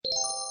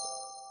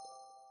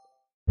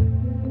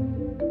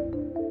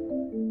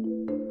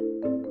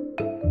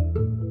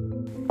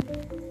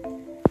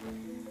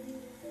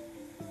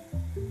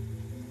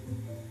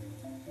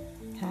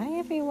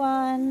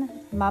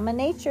Mama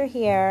Nature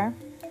here.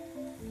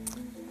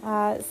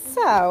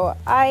 So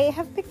I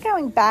have been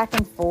going back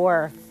and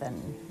forth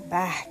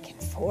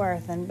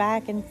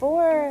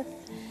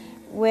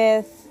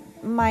with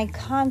my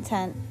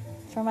content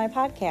for my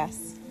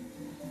podcast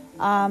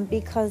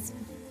because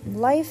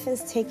life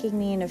is taking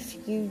me in a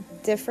few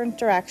different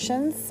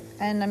directions,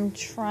 and I'm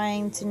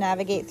trying to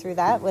navigate through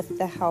that with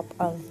the help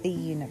of the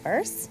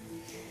universe.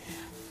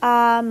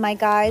 My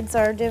guides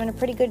are doing a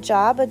pretty good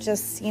job of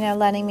just,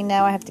 letting me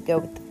know I have to go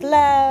with the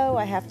flow.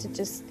 I have to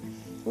just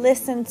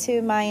listen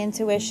to my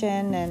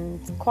intuition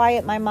and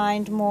quiet my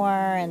mind more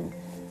and,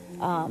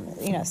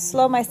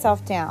 slow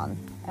myself down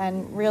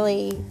and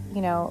really,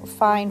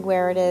 find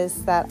where it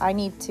is that I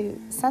need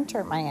to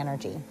center my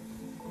energy.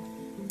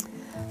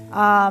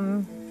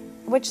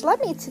 Which led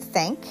me to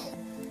think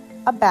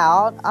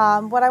about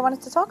what I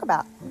wanted to talk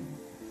about.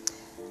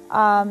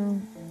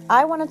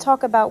 I want to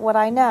talk about what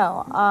I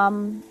know.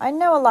 I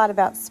know a lot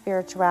about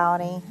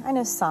spirituality. I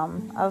know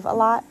a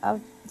lot of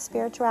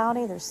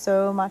spirituality. There's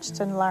so much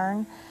to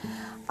learn.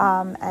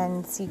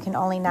 And you can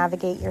only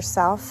navigate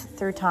yourself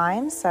through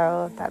time.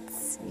 So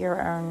that's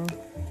your own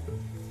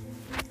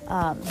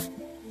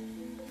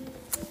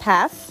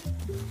path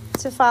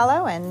to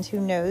follow. And who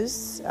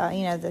knows,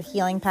 the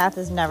healing path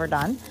is never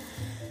done.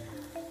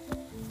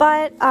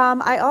 But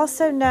I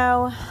also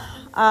know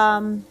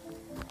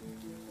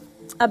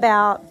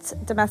about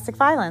domestic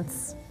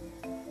violence.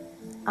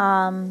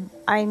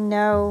 I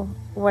know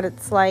what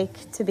it's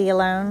like to be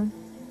alone.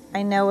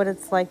 I know what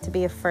it's like to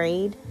be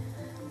afraid.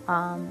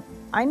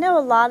 I know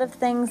a lot of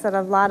things that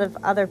a lot of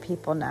other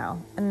people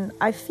know, and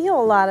I feel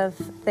a lot of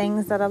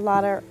things that a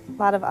lot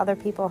of other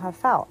people have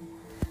felt.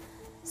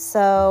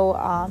 So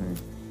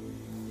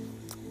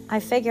I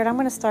figured I'm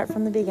going to start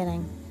from the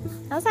beginning.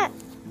 How's that?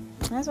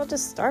 Might as well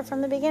just start from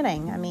the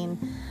beginning. I mean,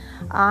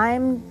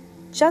 I'm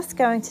just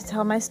going to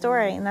tell my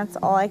story, and that's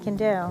all I can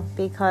do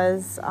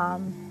because,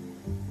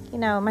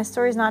 my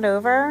story's not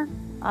over,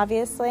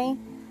 obviously.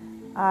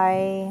 I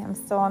am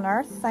still on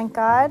earth, thank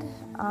God.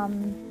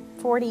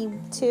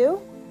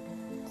 42.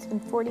 It's been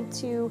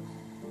 42,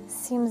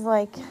 seems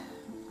like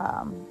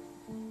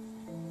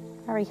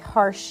very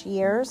harsh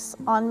years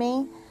on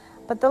me.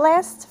 But the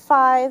last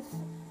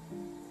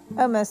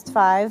almost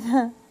five,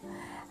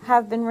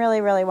 have been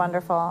really, really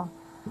wonderful.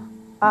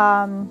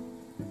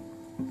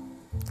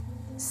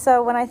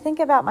 So when I think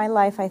about my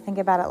life, I think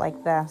about it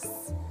like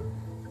this.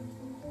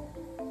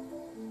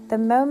 The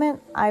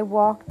moment I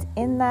walked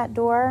in that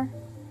door,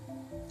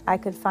 I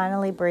could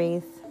finally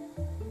breathe.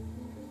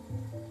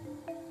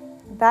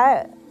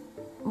 That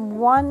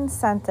one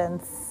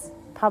sentence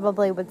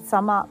probably would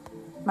sum up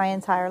my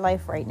entire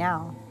life right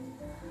now.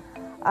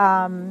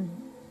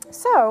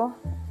 So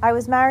I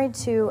was married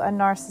to a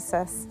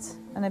narcissist,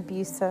 an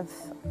abusive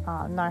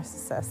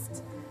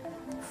narcissist,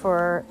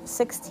 for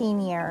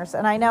 16 years.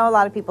 And I know a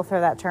lot of people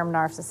throw that term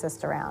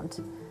narcissist around.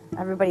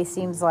 Everybody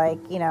seems like,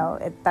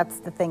 that's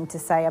the thing to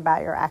say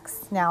about your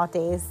ex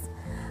nowadays.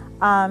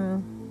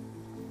 My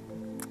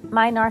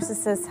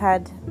narcissist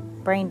had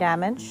brain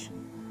damage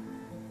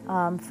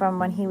from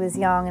when he was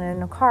young and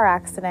in a car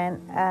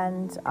accident.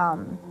 And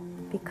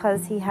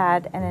because he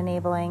has an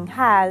enabling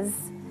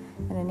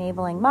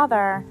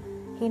mother,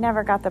 he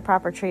never got the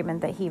proper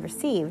treatment that he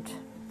received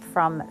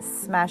from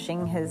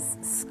smashing his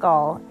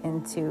skull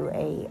into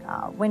a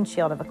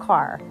windshield of a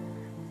car.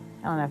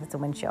 I don't know if it's a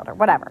windshield or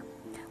whatever.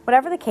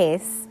 Whatever the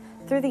case,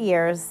 through the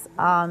years,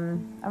 I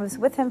was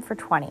with him for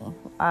 20.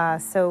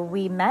 So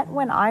we met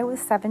when I was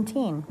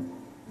 17.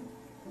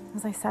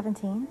 Was I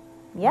 17?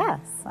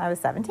 Yes, I was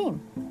 17.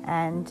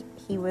 And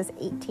he was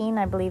 18.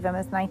 I believe I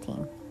was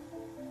 19.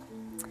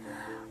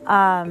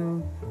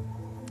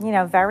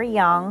 Very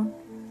young.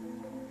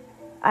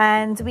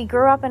 And we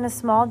grew up in a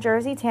small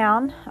Jersey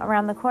town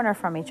around the corner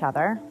from each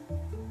other.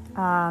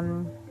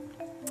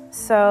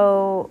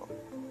 So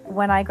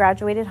when I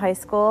graduated high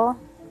school,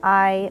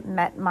 I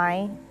met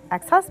my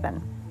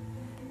ex-husband.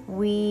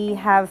 We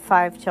have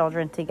 5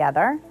 children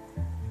together.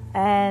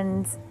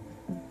 And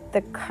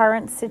the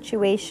current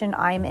situation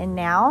I'm in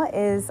now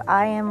is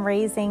I am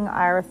raising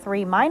our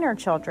 3 minor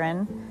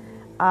children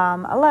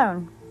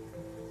alone.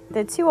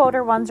 The 2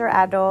 older ones are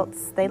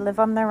adults. They live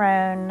on their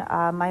own.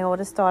 My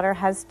oldest daughter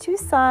has 2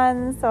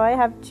 sons, so I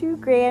have 2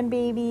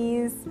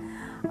 grandbabies.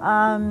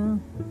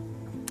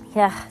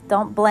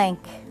 Don't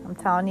blink. I'm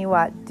telling you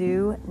what,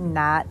 do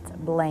not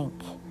blink,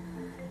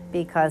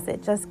 because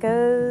it just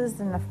goes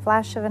in the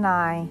flash of an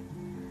eye.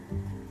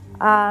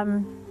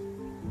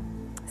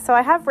 So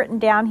I have written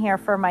down here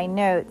for my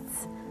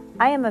notes,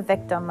 I am a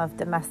victim of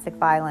domestic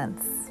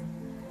violence.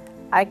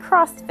 I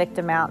crossed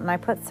victim out and I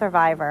put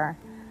survivor.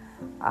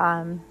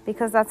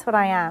 Because that's what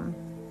I am.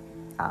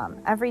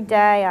 Every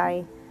day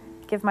I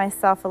give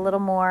myself a little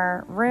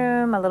more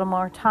room, a little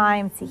more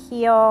time to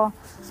heal.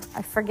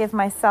 I forgive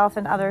myself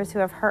and others who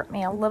have hurt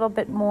me a little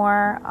bit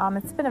more.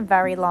 It's been a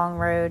very long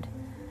road.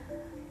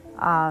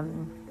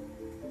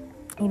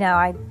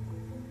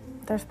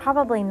 There's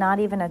probably not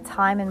even a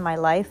time in my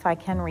life I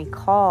can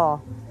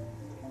recall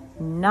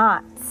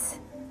not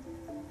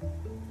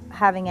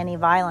having any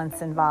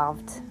violence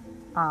involved,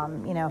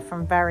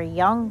 from very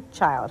young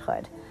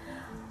childhood.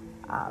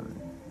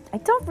 I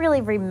don't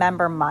really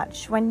remember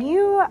much. When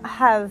you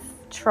have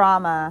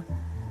trauma,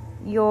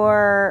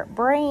 your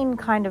brain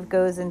kind of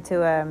goes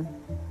into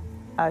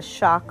a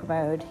shock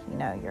mode,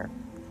 your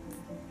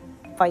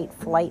fight,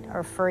 flight,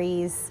 or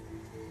freeze.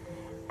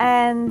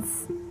 And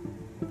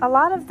a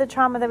lot of the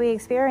trauma that we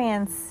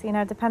experience,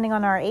 depending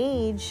on our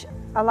age,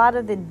 a lot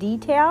of the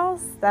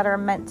details that are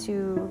meant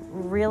to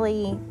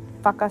really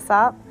fuck us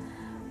up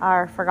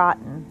are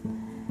forgotten.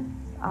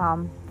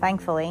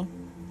 Thankfully.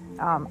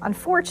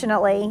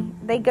 Unfortunately,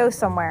 they go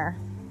somewhere.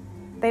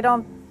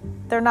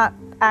 They're not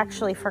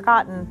actually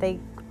forgotten. They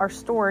are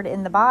stored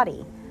in the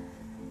body.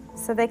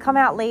 So they come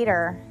out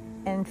later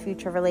in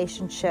future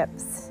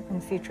relationships, in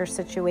future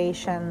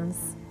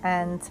situations.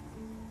 And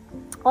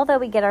although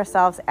we get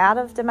ourselves out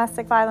of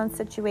domestic violence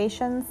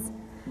situations,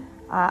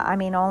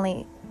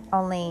 only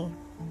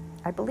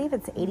I believe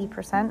it's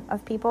 80%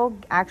 of people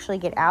actually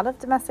get out of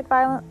domestic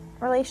violent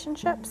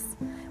relationships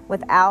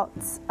without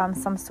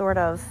some sort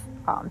of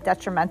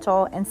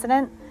detrimental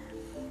incident.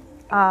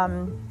 I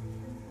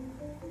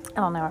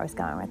don't know where I was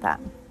going with that.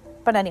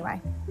 But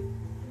anyway,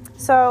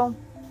 so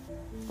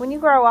when you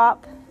grow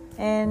up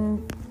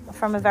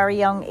from a very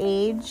young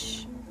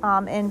age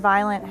in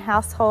violent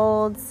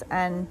households,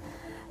 and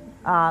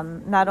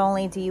not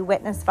only do you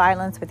witness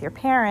violence with your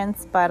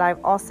parents, but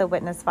I've also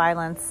witnessed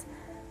violence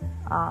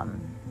I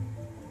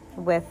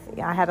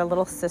had a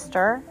little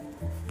sister,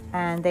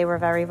 and they were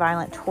very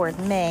violent toward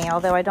me,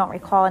 although I don't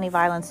recall any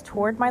violence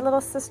toward my little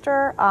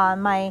sister.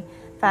 My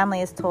family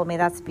has told me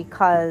that's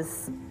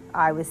because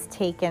I was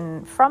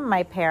taken from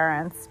my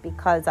parents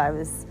because I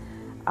was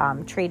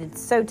treated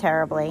so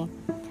terribly.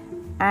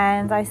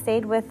 And I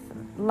stayed with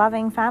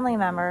loving family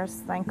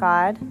members, thank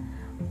God.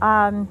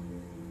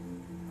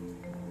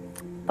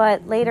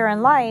 But later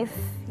in life,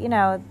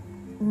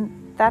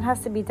 that has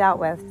to be dealt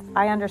with.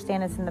 I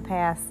understand it's in the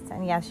past,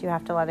 and yes, you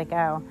have to let it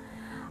go.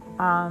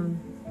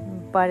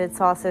 But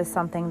it's also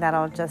something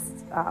that'll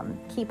just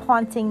keep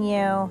haunting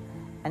you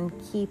and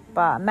keep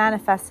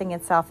manifesting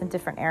itself in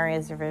different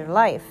areas of your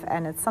life.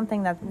 And it's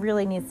something that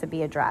really needs to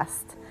be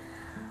addressed.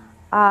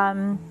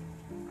 So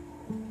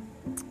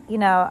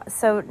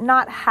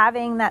not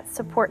having that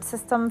support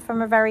system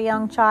from a very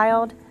young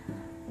child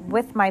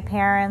with my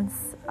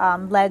parents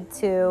led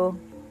to,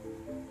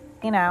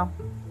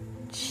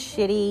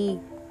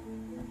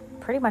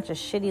 pretty much a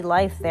shitty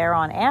life there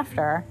on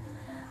after.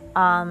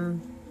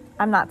 I'm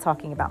not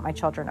talking about my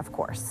children, of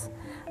course.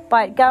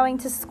 But going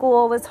to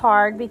school was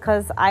hard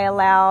because I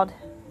allowed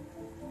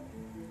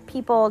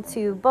people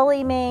to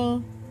bully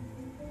me.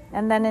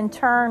 And then in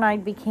turn, I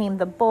became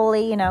the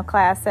bully,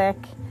 classic.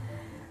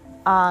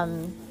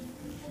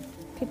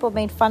 People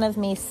made fun of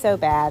me so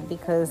bad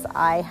because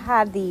I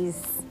had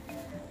these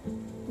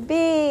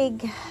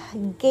big,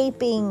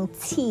 gaping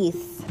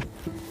teeth.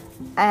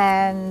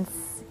 And,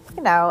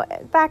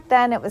 back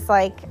then it was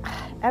like,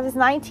 I was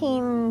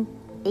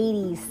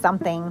 1980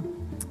 something,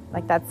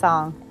 like that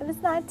song. It was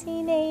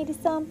 1980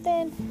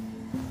 something.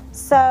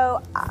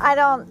 So I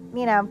don't,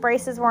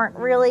 braces weren't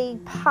really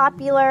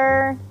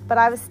popular, but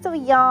I was still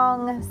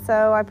young,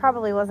 so I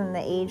probably wasn't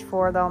the age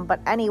for them. But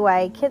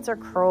anyway, kids are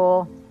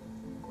cruel.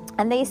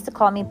 And they used to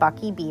call me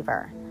Bucky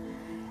Beaver.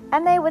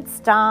 And they would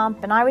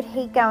stomp, and I would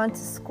hate going to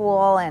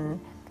school. And,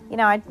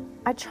 I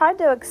tried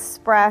to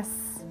express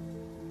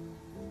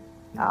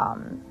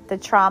the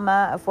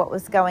trauma of what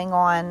was going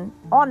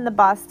on the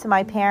bus to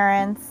my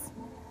parents.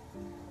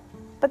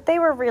 But they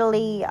were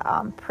really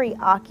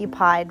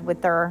preoccupied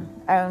with their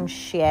own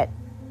shit.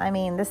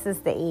 This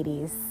is the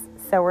 80s.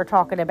 So we're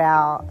talking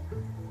about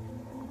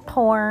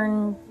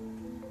porn,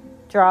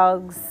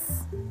 drugs,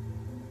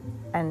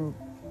 and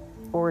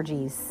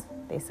orgies,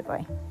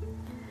 basically,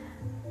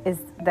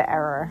 is the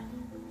error.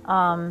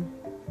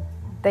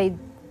 They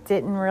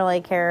didn't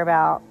really care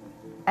about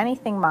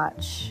anything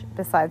much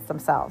besides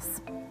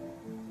themselves.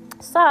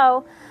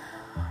 So,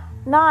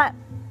 not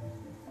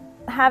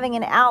having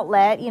an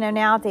outlet,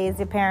 nowadays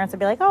the parents would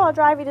be like, oh, I'll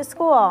drive you to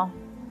school.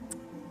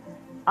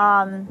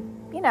 I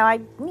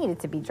needed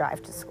to be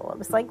drive to school. It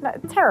was like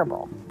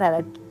terrible that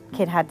a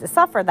kid had to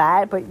suffer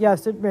that, but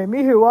yes, it made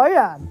me who I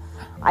am.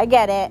 I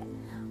get it.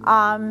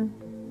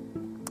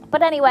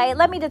 But anyway, it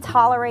led me to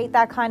tolerate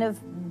that kind of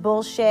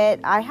bullshit.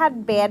 I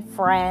had bad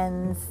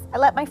friends. I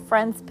let my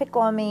friends pick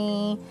on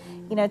me,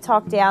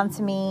 talk down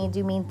to me,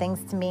 do mean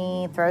things to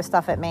me, throw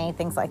stuff at me,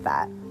 things like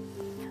that.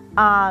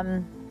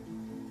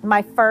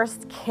 My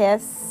first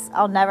kiss,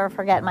 I'll never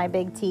forget my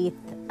big teeth,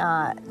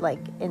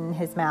 in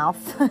his mouth.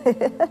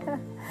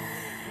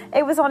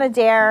 It was on a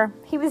dare.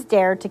 He was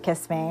dared to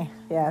kiss me.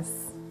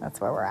 Yes,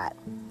 that's where we're at.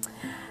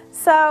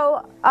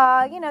 So,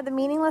 the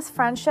meaningless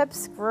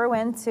friendships grew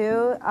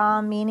into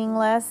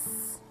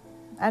meaningless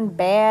and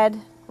bad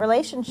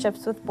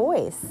relationships with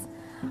boys.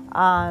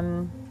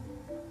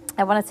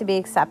 I wanted to be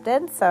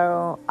accepted,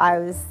 so I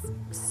was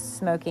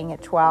smoking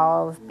at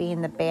 12,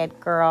 being the bad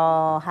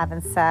girl,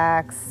 having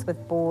sex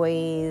with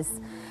boys,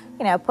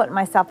 putting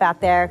myself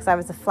out there because I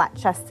was a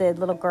flat-chested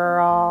little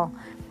girl.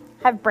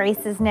 have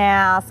braces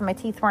now, so my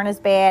teeth weren't as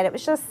bad. It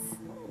was just,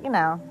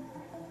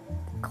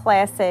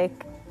 classic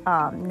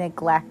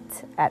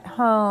neglect at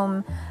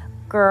home.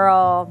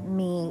 Girl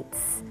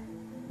meets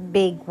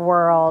big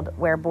world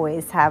where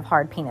boys have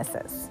hard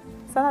penises.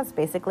 So that's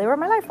basically where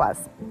my life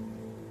was.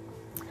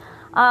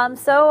 I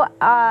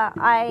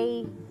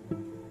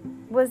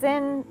was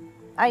in,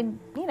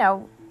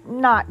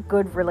 not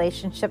good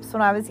relationships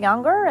when I was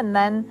younger. And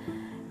then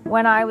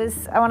when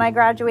I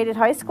graduated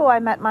high school, I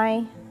met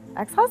my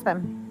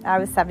ex-husband. I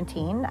was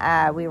 17.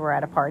 We were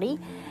at a party.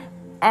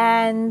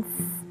 And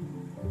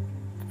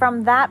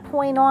from that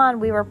point on,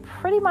 we were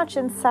pretty much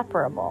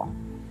inseparable.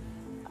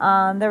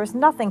 There was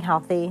nothing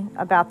healthy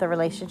about the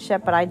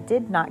relationship, but I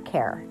did not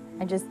care.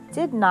 I just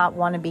did not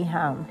want to be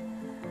home.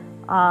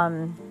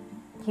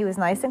 He was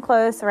nice and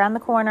close around the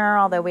corner,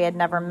 although we had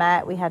never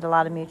met. We had a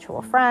lot of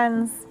mutual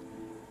friends.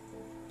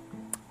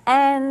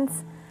 And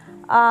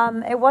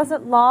it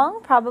wasn't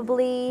long,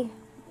 probably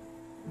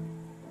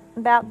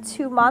about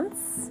 2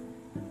 months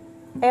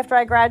after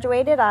I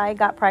graduated, I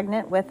got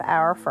pregnant with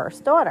our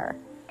first daughter.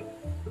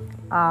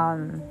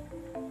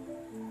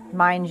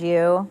 Mind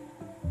you,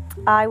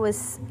 I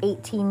was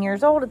 18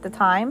 years old at the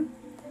time,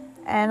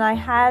 and I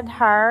had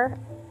her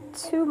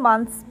 2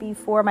 months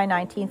before my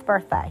 19th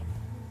birthday.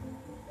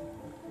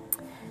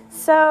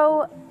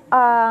 So,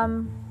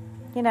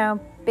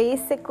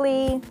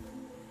 basically,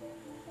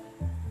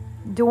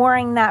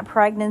 during that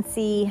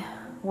pregnancy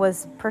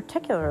was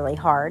particularly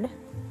hard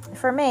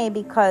for me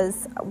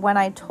because when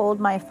I told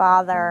my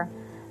father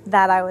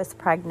that I was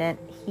pregnant,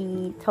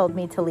 he told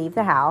me to leave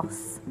the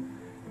house.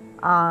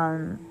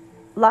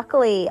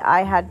 Luckily,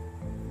 I had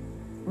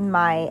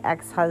my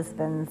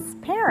ex-husband's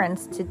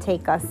parents to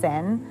take us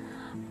in,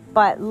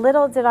 but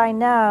little did I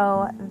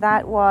know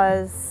that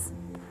was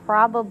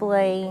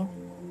probably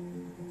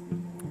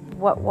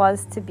what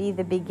was to be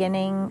the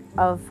beginning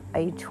of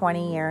a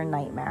 20-year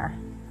nightmare.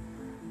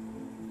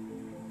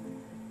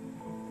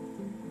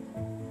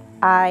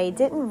 I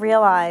didn't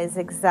realize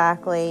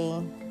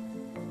exactly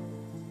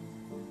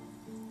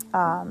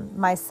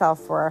my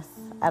self-worth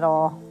at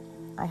all.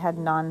 I had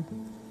none.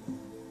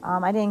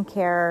 I didn't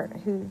care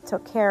who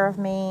took care of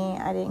me.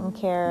 I didn't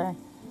care.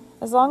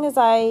 As long as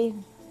I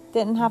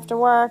didn't have to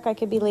work, I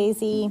could be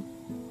lazy.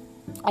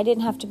 I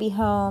didn't have to be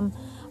home.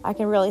 I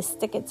could really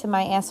stick it to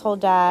my asshole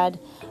dad.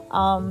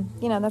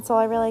 That's all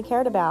I really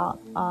cared about.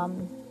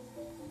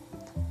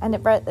 And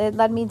it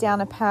led me down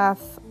a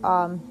path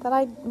that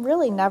I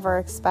really never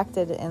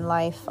expected in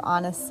life,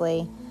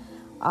 honestly.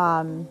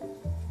 The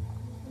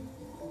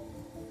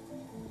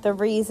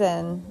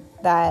reason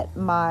that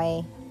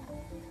my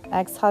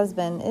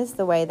ex-husband is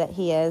the way that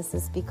he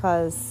is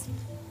because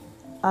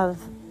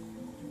of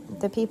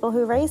the people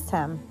who raised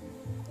him.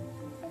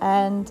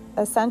 And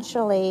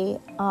essentially,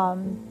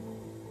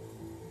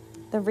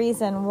 the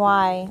reason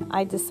why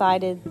I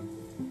decided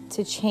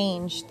to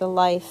change the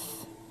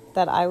life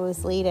that I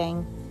was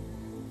leading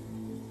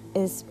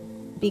is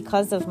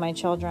because of my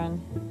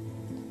children.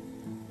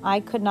 I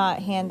could not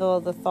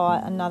handle the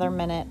thought another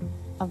minute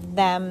of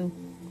them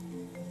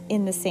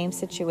in the same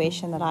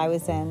situation that I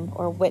was in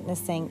or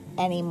witnessing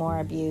any more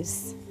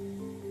abuse.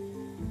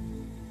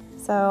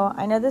 So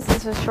I know this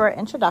is a short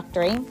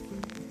introductory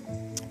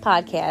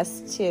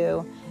podcast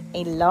to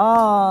a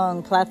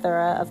long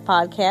plethora of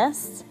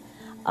podcasts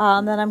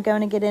that I'm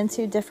going to get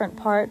into different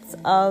parts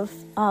of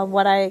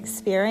what I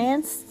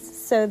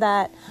experienced so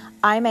that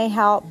I may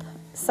help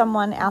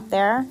someone out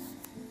there,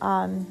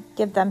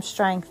 give them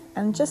strength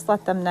and just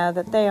let them know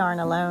that they aren't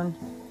alone.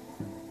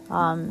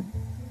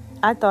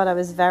 I thought I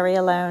was very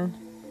alone.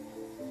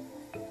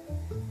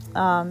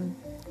 Come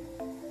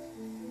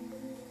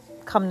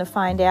to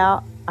find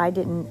out, I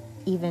didn't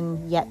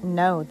even yet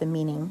know the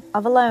meaning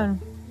of alone.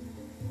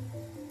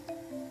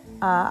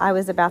 I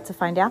was about to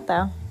find out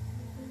though.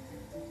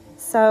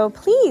 So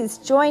please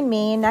join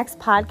me next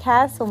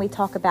podcast when we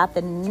talk about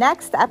the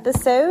next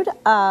episode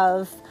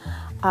of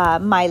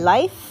My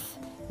Life,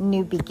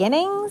 New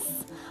Beginnings.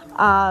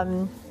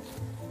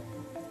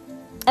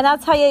 And I'll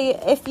tell you,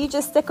 if you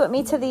just stick with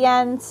me to the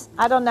end,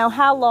 I don't know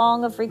how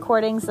long of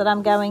recordings that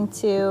I'm going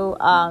to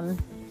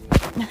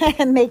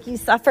make you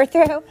suffer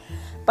through,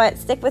 but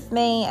stick with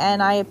me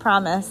and I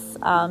promise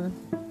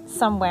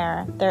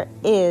somewhere there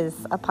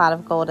is a pot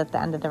of gold at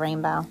the end of the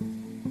rainbow.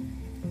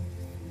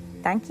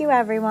 Thank you,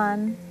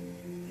 everyone.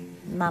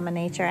 Mama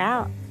Nature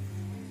out.